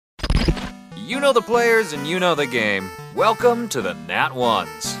You know the players and you know the game. Welcome to the Nat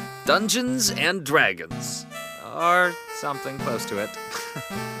Ones. Dungeons and Dragons. Or something close to it. As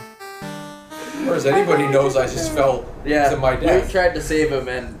far as anybody knows, I just fell to my death. We tried to save him,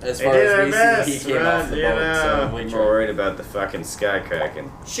 and as far as we see, he came off the boat. So I'm worried about the fucking sky cracking.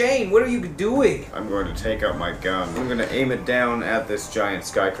 Shane, what are you doing? I'm going to take out my gun. I'm going to aim it down at this giant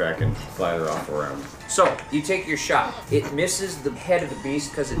sky crack and fly it off around. So, you take your shot. It misses the head of the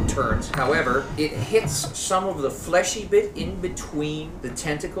beast because it turns. However, it hits some of the fleshy bit in between the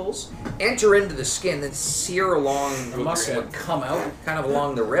tentacles, enter into the skin, then sear along the muscle and come out, kind of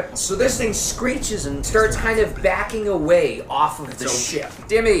along the rip. So this thing screeches and starts kind of backing away off of the ship.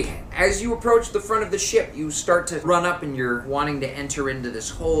 Dimmy, as you approach the front of the ship, you start to run up and you're wanting to enter into this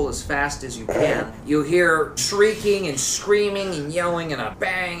hole as fast as you can. You hear shrieking and screaming and yelling and a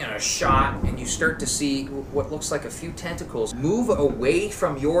bang and a shot, and you start to see what looks like a few tentacles move away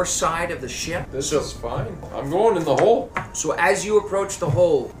from your side of the ship. This is fine. I'm going in the hole. So as you approach the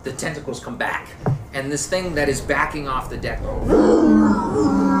hole, the tentacles come back, and this thing that is backing off the deck,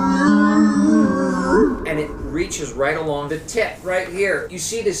 and it reaches right along the tip, right here. You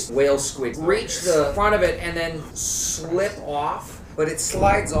see this whale squid reach the front of it and then slip off. But it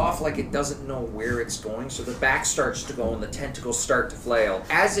slides off like it doesn't know where it's going, so the back starts to go and the tentacles start to flail.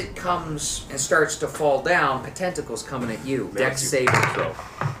 As it comes and starts to fall down, a tentacle's coming at you. Dex saving throw.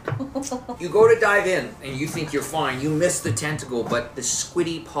 You go to dive in, and you think you're fine. You miss the tentacle, but the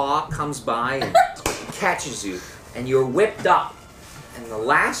squiddy paw comes by and catches you, and you're whipped up. And the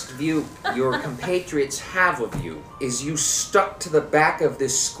last view your compatriots have of you is you stuck to the back of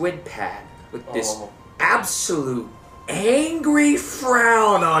this squid pad with this absolute angry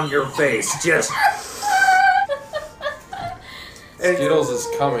frown on your face, just. Skittles is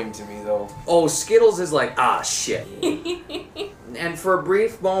coming to me though. Oh, Skittles is like, ah, shit. And for a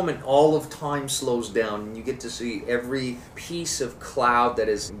brief moment, all of time slows down, and you get to see every piece of cloud that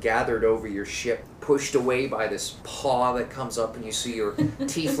is gathered over your ship pushed away by this paw that comes up, and you see your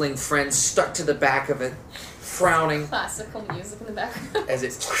tiefling friend stuck to the back of it, frowning. Classical music in the background. As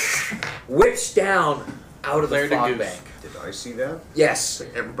it whips down out of the fog bank. Did I see that? Yes.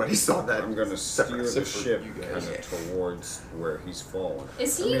 Everybody saw that. I'm going to steer the ship you kind guys. of towards where he's fallen.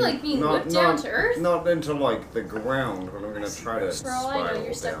 Is he like being whipped down to earth? Not into like the ground, but I'm going to try to For all I know, spiral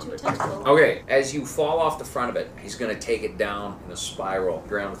you're stuck down to a to tentacle. Okay, as you fall off the front of it, he's going to take it down in a spiral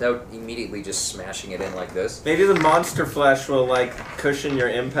ground without immediately just smashing it in like this. Maybe the monster flesh will like cushion your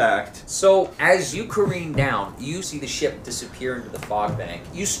impact. So, as you careen down, you see the ship disappear into the fog bank.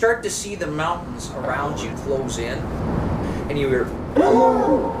 You start to see the mountains around you close in, and you hear.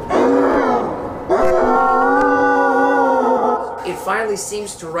 It finally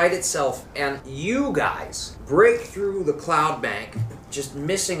seems to right itself, and you guys break through the cloud bank, just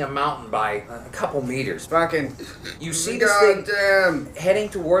missing a mountain by a couple meters. Fucking. You see this thing heading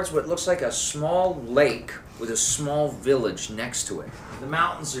towards what looks like a small lake with a small village next to it. The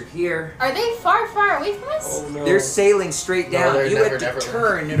mountains are here. Are they far, far away from us? Oh no. They're sailing straight down. they're You never, had to never.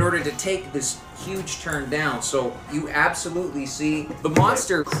 turn in order to take this huge turn down. So you absolutely see the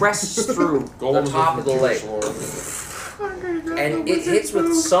monster crests through the top of the lake. And it hits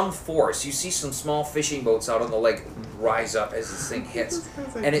with some force. You see some small fishing boats out on the lake rise up as this thing hits.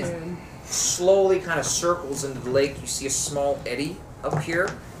 And it slowly kind of circles into the lake. You see a small eddy up here.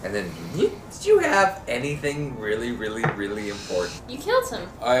 And then, did you have anything really, really, really important? You killed him.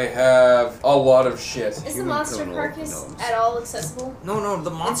 I have a lot of shit. Is the monster carcass at all accessible? No, the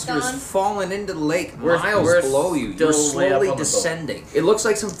monster gone? is fallen into the lake We're miles below you. still You're way up on slowly the boat. descending. It looks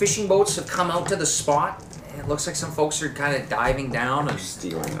like some fishing boats have come out to the spot. It looks like some folks are kind of diving down and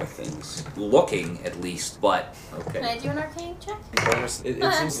stealing my things. looking, at least, but Can I okay. do an arcane check?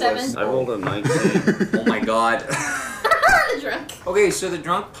 It seems 7. less. I rolled a 19. Oh my god. The drunk. Okay, so the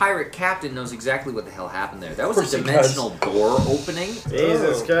drunk pirate captain knows exactly what the hell happened there. That was course a he dimensional door opening.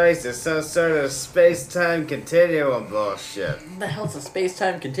 Jesus Christ, it's some sort of space-time continuum bullshit. What the hell's a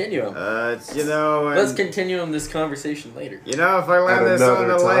space-time continuum? It's, you know... Let's continuum this conversation later. You know, if I land At this on the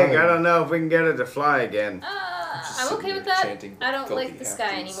another lake, time. I don't know if we can get it to fly again. I'm okay with that. I don't like the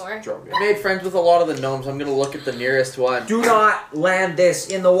sky anymore. I made friends with a lot of the gnomes. I'm gonna look at the nearest one. Do not land this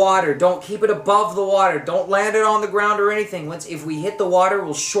in the water. Don't keep it above the water. Don't land it on the ground or anything. If we hit the water,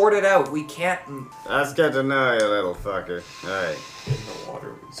 we'll short it out. We can't... That's good to know, you little fucker. Alright.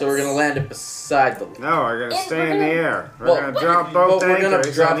 So we're gonna land it beside the lake. No, we're gonna stay in the air. We're Well, gonna drop both we're gonna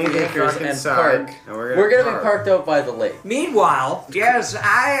anchors drop on the either anchors fucking and side. park. And We're gonna be park. parked out by the lake. Meanwhile, yes,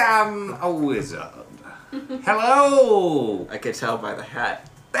 I am a wizard. Hello! I could tell by the hat.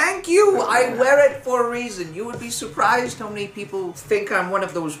 Thank you. I wear it for a reason. You would be surprised how many people think I'm one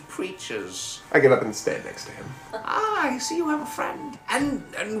of those preachers. I get up and stand next to him. Ah, I see you have a friend.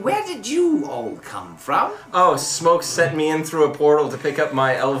 And where did you all come from? Oh, Smoke sent me in through a portal to pick up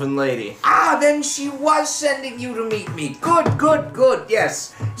my elven lady. Ah, then she was sending you to meet me. Good, good, good.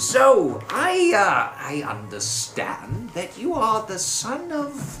 Yes. So, I understand that you are the son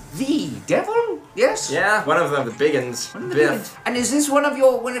of the devil? Yes? Yeah, one of them, the biggins. Biff. And is this one of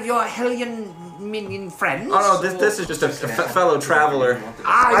your hellion minion friends? Oh no, this is just a fellow traveler.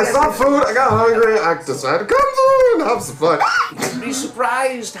 I saw food, I got hungry, I decided to come through and have some fun. You'd be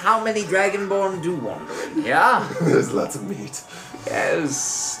surprised how many Dragonborn do wander in here. There's lots of meat.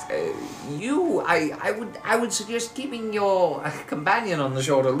 Yes. I would suggest keeping your companion on the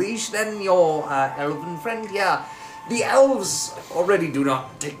shorter leash than your elven friend here. The elves already do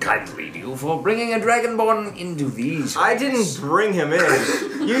not take kindly to you for bringing a Dragonborn into these. I didn't bring him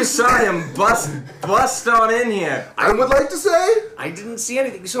in. You saw him bust on in here. I would like to say, I didn't see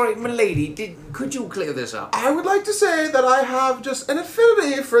anything. Sorry, milady, could you clear this up? I would like to say that I have just an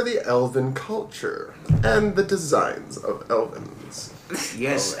affinity for the elven culture and the designs of elvens.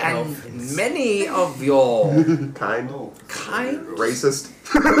 Yes, and many of your Kind. Racist.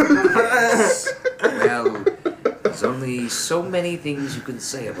 Well, there's only so many things you can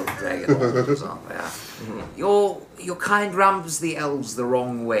say about Dragonborns, aren't there? Your kind rubs the elves the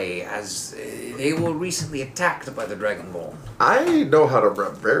wrong way, as they were recently attacked by the Dragonborn. I know how to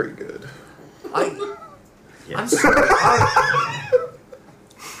rub very good. I'm sorry.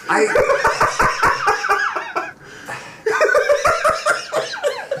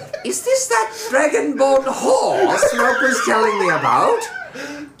 Is this that Dragonborn whore Smoke was telling me about?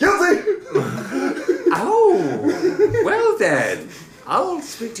 Guilty! Oh, well then. I'll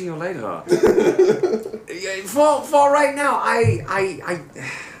speak to you later. For right now, I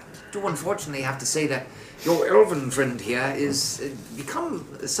do unfortunately have to say that your elven friend here is become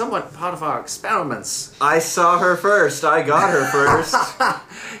somewhat part of our experiments. I saw her first. I got her first.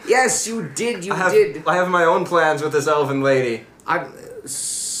 Yes, you did. I have my own plans with this elven lady. I'm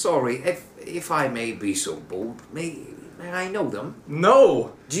sorry, if I may be so bold. May I know them?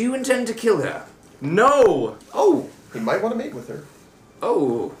 No. Do you intend to kill her? No. Oh. You might want to mate with her.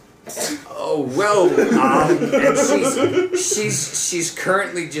 Oh. Oh, well, and she's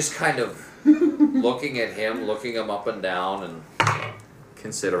currently just kind of looking at him, looking him up and down, and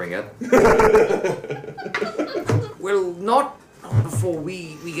considering it. Well, not before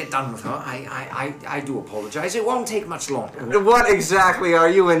we get done with her. I do apologize. It won't take much longer. What exactly are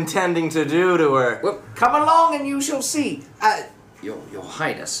you intending to do to her? Well, come along and you shall see. Your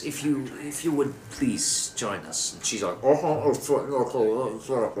Highness, if you would please join us. And she's like,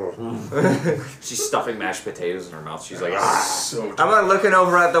 she's stuffing mashed potatoes in her mouth. She's like, So I'm like looking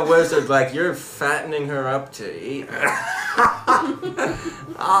over at the wizard like, you're fattening her up to eat.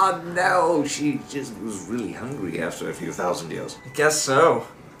 No, she just was really hungry after a few thousand years. I guess so.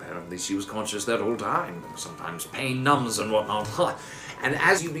 Apparently she was conscious that whole time. Sometimes pain numbs and whatnot. And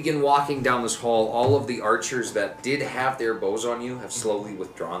as you begin walking down this hall, all of the archers that did have their bows on you have slowly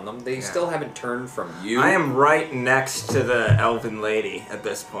withdrawn them. They still haven't turned from you. I am right next to the elven lady at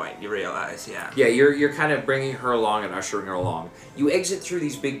this point, you realize, yeah. Yeah, you're kind of bringing her along and ushering her along. You exit through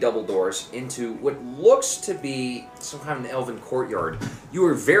these big double doors into what looks to be some kind of an elven courtyard. You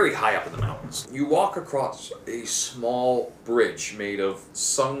are very high up in the mountains. You walk across a small bridge made of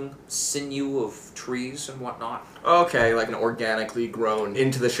sinew of trees and whatnot. Okay, like an organically grown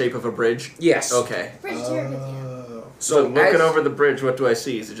into the shape of a bridge? Yes. Okay. Bridge to your So looking over the bridge, what do I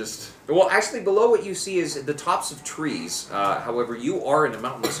see? Is it just... Well, actually, below what you see is the tops of trees. However, you are in a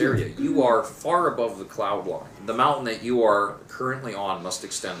mountainous area. You are far above the cloud line. The mountain that you are currently on must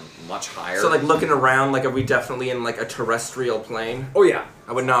extend much higher. So, like, looking around, like, are we definitely in, like, a terrestrial plane? Oh, yeah.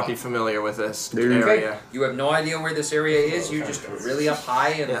 I would not be familiar with this area. You have no idea where this area is. You're just really up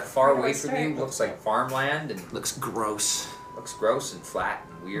high and far away from you. Looks like farmland and Looks gross. looks gross and flat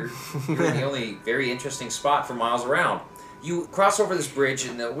and weird. You're in the only very interesting spot for miles around. You cross over this bridge,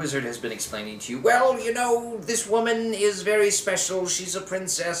 and the wizard has been explaining to you, well, you know, this woman is very special. She's a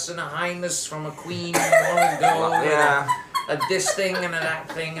princess and a highness from a queen long ago. Yeah. This thing and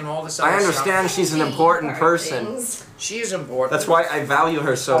that thing and all this other I understand stuff. she's an important person. She is important. That's why I value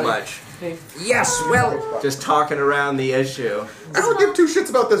her so much. Yes, well... Just talking around the issue. I don't give two shits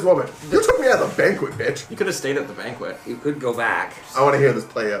about this woman. You took me out of the banquet, bitch. You could have stayed at the banquet. You could go back. I want to hear this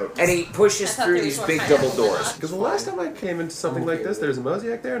play out. And he pushes through these big double doors. Because the last time I came into something like this, there's a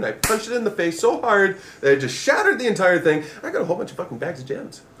mosaic there, and I punched it in the face so hard that it just shattered the entire thing. I got a whole bunch of fucking bags of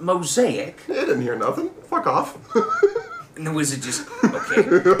gems. Mosaic? I didn't hear nothing. Fuck off. And the wizard just, okay.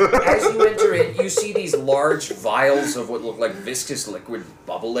 As you enter in, you see these large vials of what look like viscous liquid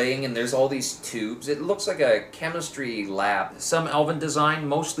bubbling, and there's all these tubes. It looks like a chemistry lab. Some elven design,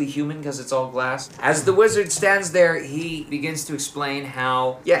 mostly human because it's all glass. As the wizard stands there, he begins to explain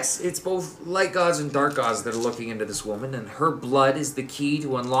how, yes, it's both light gods and dark gods that are looking into this woman, and her blood is the key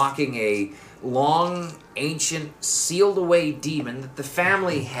to unlocking a long, ancient, sealed-away demon that the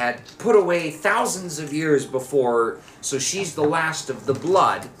family had put away thousands of years before, so she's the last of the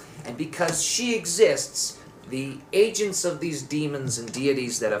blood. And because she exists, the agents of these demons and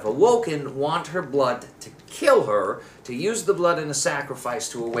deities that have awoken want her blood to kill her, to use the blood in a sacrifice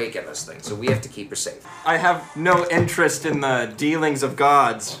to awaken this thing. So we have to keep her safe. I have no interest in the dealings of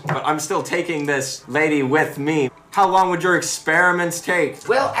gods, but I'm still taking this lady with me. How long would your experiments take?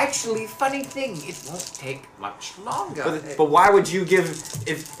 Well, actually, funny thing, it won't take much longer. But why would you give,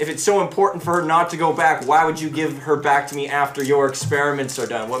 if it's so important for her not to go back, why would you give her back to me after your experiments are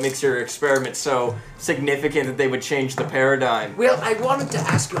done? What makes your experiments so significant that they would change the paradigm? Well, I wanted to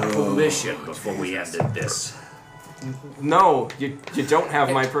ask your permission before we ended this. No, you don't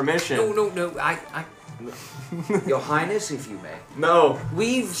have my permission. No, I Your Highness, if you may. No,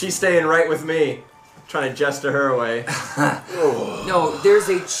 She's staying right with me. Trying to jester her away. No, there's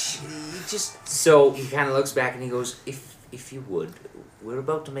so he kind of looks back and he goes, if you would, we're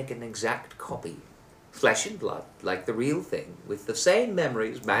about to make an exact copy. Flesh and blood, like the real thing, with the same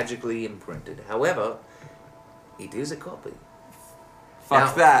memories magically imprinted. However, it is a copy.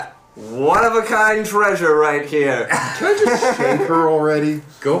 Fuck that. One of a kind treasure right here. Can I just shank her already?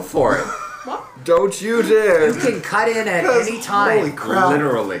 Go for it. Don't you dare. You can cut in at any time. Holy crap.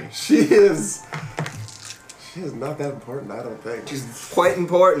 Literally. She is not that important, I don't think. She's quite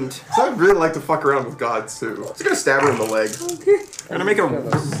important. So I'd really like to fuck around with gods, too. Just gonna stab her in the leg. You're gonna make a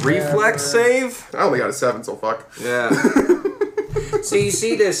reflex save? I only got a 7, so fuck. Yeah. So you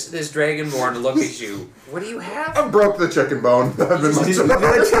see this dragonborn look at you. What do you have? I broke the chicken bone. I've been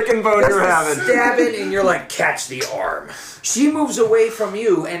The chicken bone you're having. Stab it, and you're like, catch the arm. She moves away from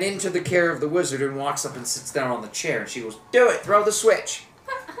you and into the care of the wizard and walks up and sits down on the chair. And she goes, do it, throw the switch.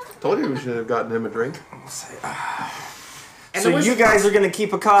 Told you we should have gotten him a drink. And So you guys are gonna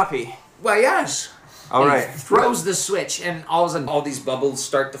keep a copy? Well, yes. All right. He throws the switch, and all of a sudden, all these bubbles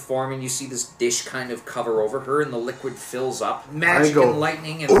start to form, and you see this dish kind of cover over her, and the liquid fills up. Magic and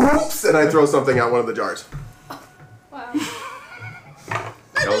lightning and... Oops! And I throw something out one of the jars. Wow.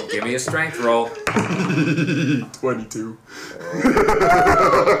 Don't give me a strength roll. 22.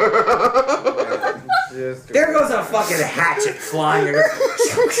 There goes a fucking hatchet flying.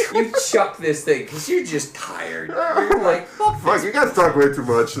 You chuck this thing because you're just tired. You're like, Fuck, you guys talk way too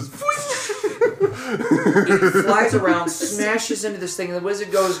much. Just It flies around, smashes into this thing, and the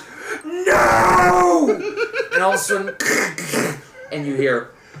wizard goes, no! And all of a sudden, and you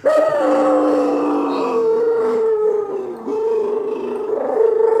hear,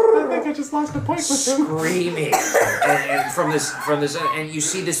 I just lost a point with him. screaming, and from this, and you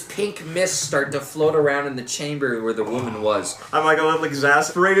see this pink mist start to float around in the chamber where the woman was. I'm like a little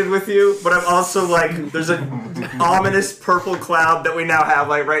exasperated with you, but I'm also like, there's an ominous purple cloud that we now have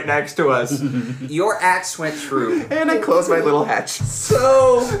like right next to us. Your axe went through. And I close my little hatch.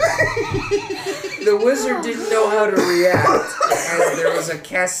 So the wizard didn't know how to react, as there was a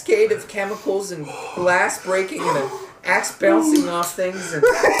cascade of chemicals and glass breaking and an axe bouncing off things, and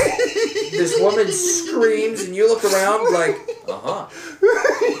this woman screams, and you look around like,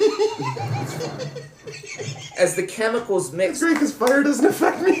 as the chemicals mix, Great, because fire doesn't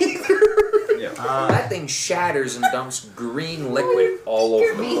affect me either. that thing shatters and dumps green liquid all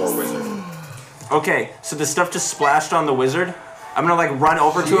over the poor wizard. Okay, so the stuff just splashed on the wizard. I'm gonna like run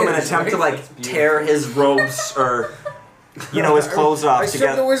over to him and attempt to like tear his robes or, you know, his clothes off to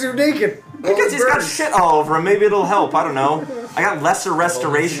get. the wizard naked. Because he's got shit all over him. Maybe it'll help. I don't know. I got lesser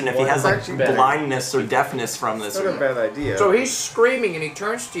restoration if he has like blindness or deafness from this. Not a bad idea. So he's screaming and he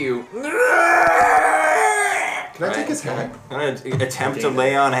turns to you. Can I take his hat? I'm gonna attempt to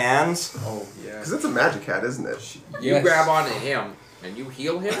lay on hands. Oh, yeah. Because it's a magic hat, isn't it? You grab onto him and you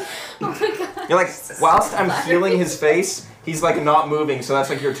heal him. You're like, whilst I'm healing his face, he's like not moving. So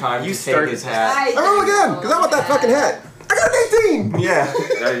that's like your time to take his hat. I roll again, because I want that fucking hat. I got an 18! Yeah.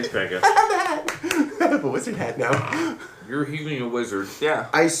 Now you pick it. I have the hat. I have a wizard hat now. You're healing a wizard. Yeah.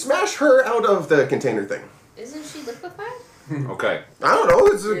 I smash her out of the container thing. Isn't she liquefied? Okay. I don't know,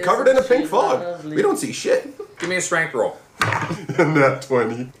 it's covered in a pink fog. We don't see shit. Give me a strength roll. Nat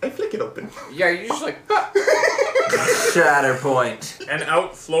 20. I flick it open. Yeah, you're just like, Shatter point. and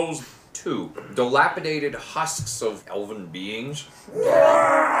out flows two dilapidated husks of elven beings.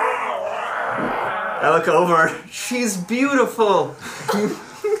 I look over. She's beautiful.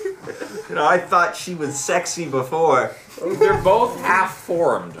 You know, I thought she was sexy before. They're both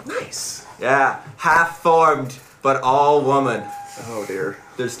half-formed. Nice. Yeah, half-formed, but all woman. Oh dear.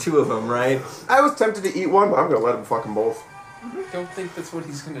 There's 2 of them, right? I was tempted to eat one, but I'm gonna let him fuck them both. I don't think that's what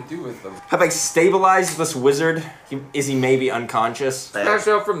he's gonna do with them. Have I stabilized this wizard? Is he maybe unconscious? Pass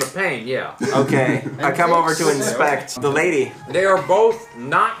out from the pain, yeah. Okay, I come over to inspect the lady. They are both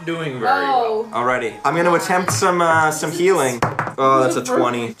not doing very well. Alrighty, I'm gonna attempt some healing. Oh, that's a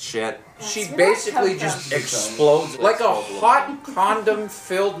 20. Shit. She basically just explodes like a hot condom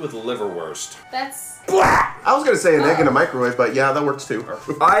filled with liverwurst. That's. I was gonna say an egg in a microwave, but yeah, that works too.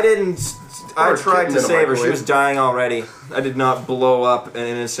 I didn't. I Or a tried kitten to in a save her. She microwave. was dying already. I did not blow up an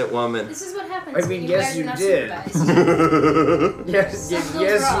innocent woman. This is what happens. I mean, when yes, guys you are not did. supervised. Yes, Something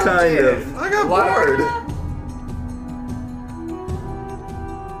yes, goes wrong. Kind of. I got bored.